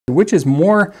Which is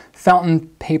more fountain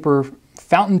paper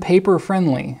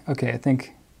friendly? Okay, I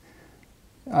think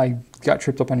I got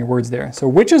tripped up on your words there. So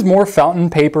which is more fountain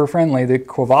paper friendly, the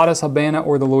Quo Vadis Habana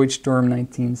or the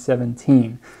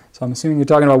Leuchtturm1917? So I'm assuming you're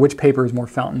talking about which paper is more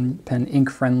fountain pen ink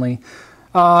friendly.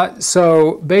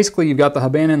 So basically you've got the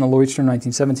Habana and the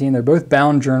Leuchtturm1917. They're both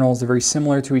bound journals. They're very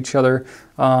similar to each other.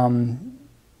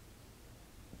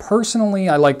 Personally,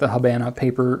 I like the Habana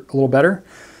paper a little better.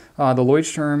 The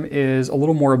Leuchtturm is a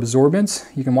little more absorbent.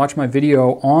 You can watch my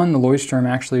video on the Leuchtturm.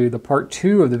 Actually, the part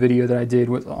 2 of the video that I did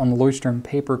was on the Leuchtturm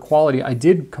paper quality. I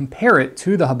did compare it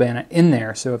to the Habana in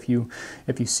there. So if you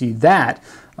see that,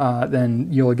 then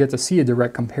you'll get to see a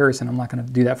direct comparison. I'm not going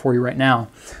to do that for you right now.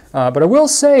 But I will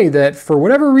say that for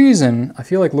whatever reason, I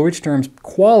feel like Leuchtturm's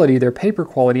quality, their paper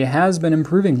quality, has been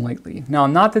improving lately. Now,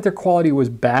 not that their quality was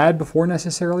bad before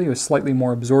necessarily. It was slightly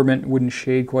more absorbent, wouldn't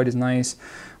shade quite as nice,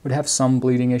 would have some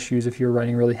bleeding issues if you're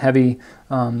writing really heavy.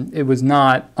 It was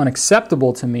not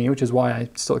unacceptable to me, which is why I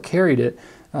still carried it.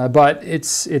 But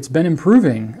it's been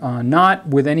improving, not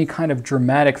with any kind of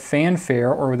dramatic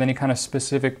fanfare or with any kind of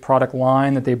specific product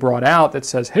line that they brought out that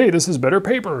says, hey, this is better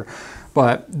paper.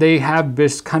 But they have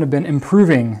just kind of been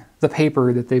improving the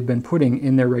paper that they've been putting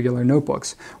in their regular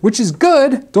notebooks, which is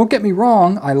good. Don't get me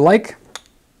wrong. I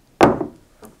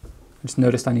just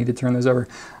noticed I need to turn those over.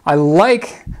 I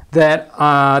like that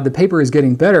the paper is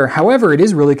getting better. However, it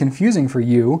is really confusing for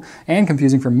you and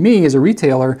confusing for me as a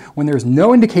retailer when there's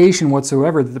no indication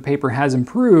whatsoever that the paper has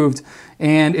improved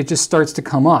and it just starts to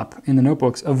come up in the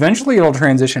notebooks. Eventually it'll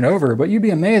transition over, but you'd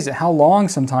be amazed at how long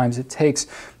sometimes it takes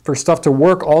for stuff to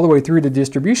work all the way through the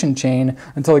distribution chain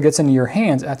until it gets into your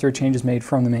hands after a change is made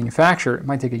from the manufacturer. It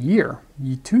might take a year,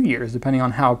 2 years, depending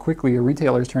on how quickly a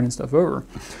retailer is turning stuff over.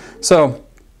 So,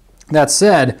 that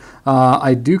said,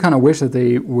 I do kind of wish that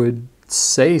they would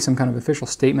say some kind of official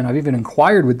statement. I've even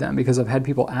inquired with them because I've had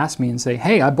people ask me and say,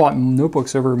 hey, I bought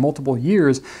notebooks over multiple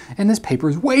years and this paper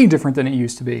is way different than it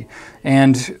used to be.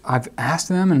 And I've asked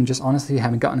them and just honestly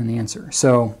haven't gotten an answer.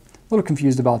 So a little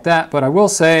confused about that, but I will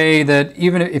say that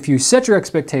even if you set your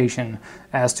expectation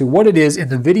as to what it is in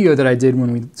the video that I did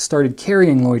when we started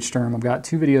carrying Leuchtturm, I've got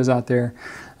 2 videos out there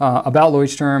about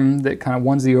Leuchtturm that kind of,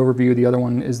 one's the overview, the other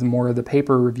one is more of the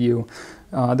paper review,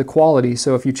 the quality.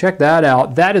 So if you check that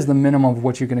out, that is the minimum of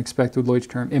what you can expect with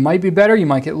Leuchtturm. It might be better, you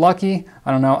might get lucky,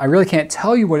 I don't know. I really can't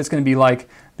tell you what it's going to be like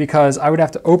because I would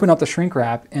have to open up the shrink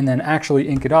wrap and then actually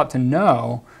ink it up to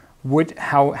know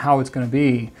how it's going to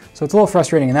be. So it's a little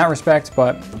frustrating in that respect,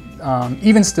 but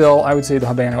even still, I would say the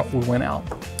Habana will win out.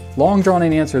 Long drawn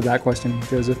in answer to that question,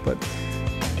 Joseph, but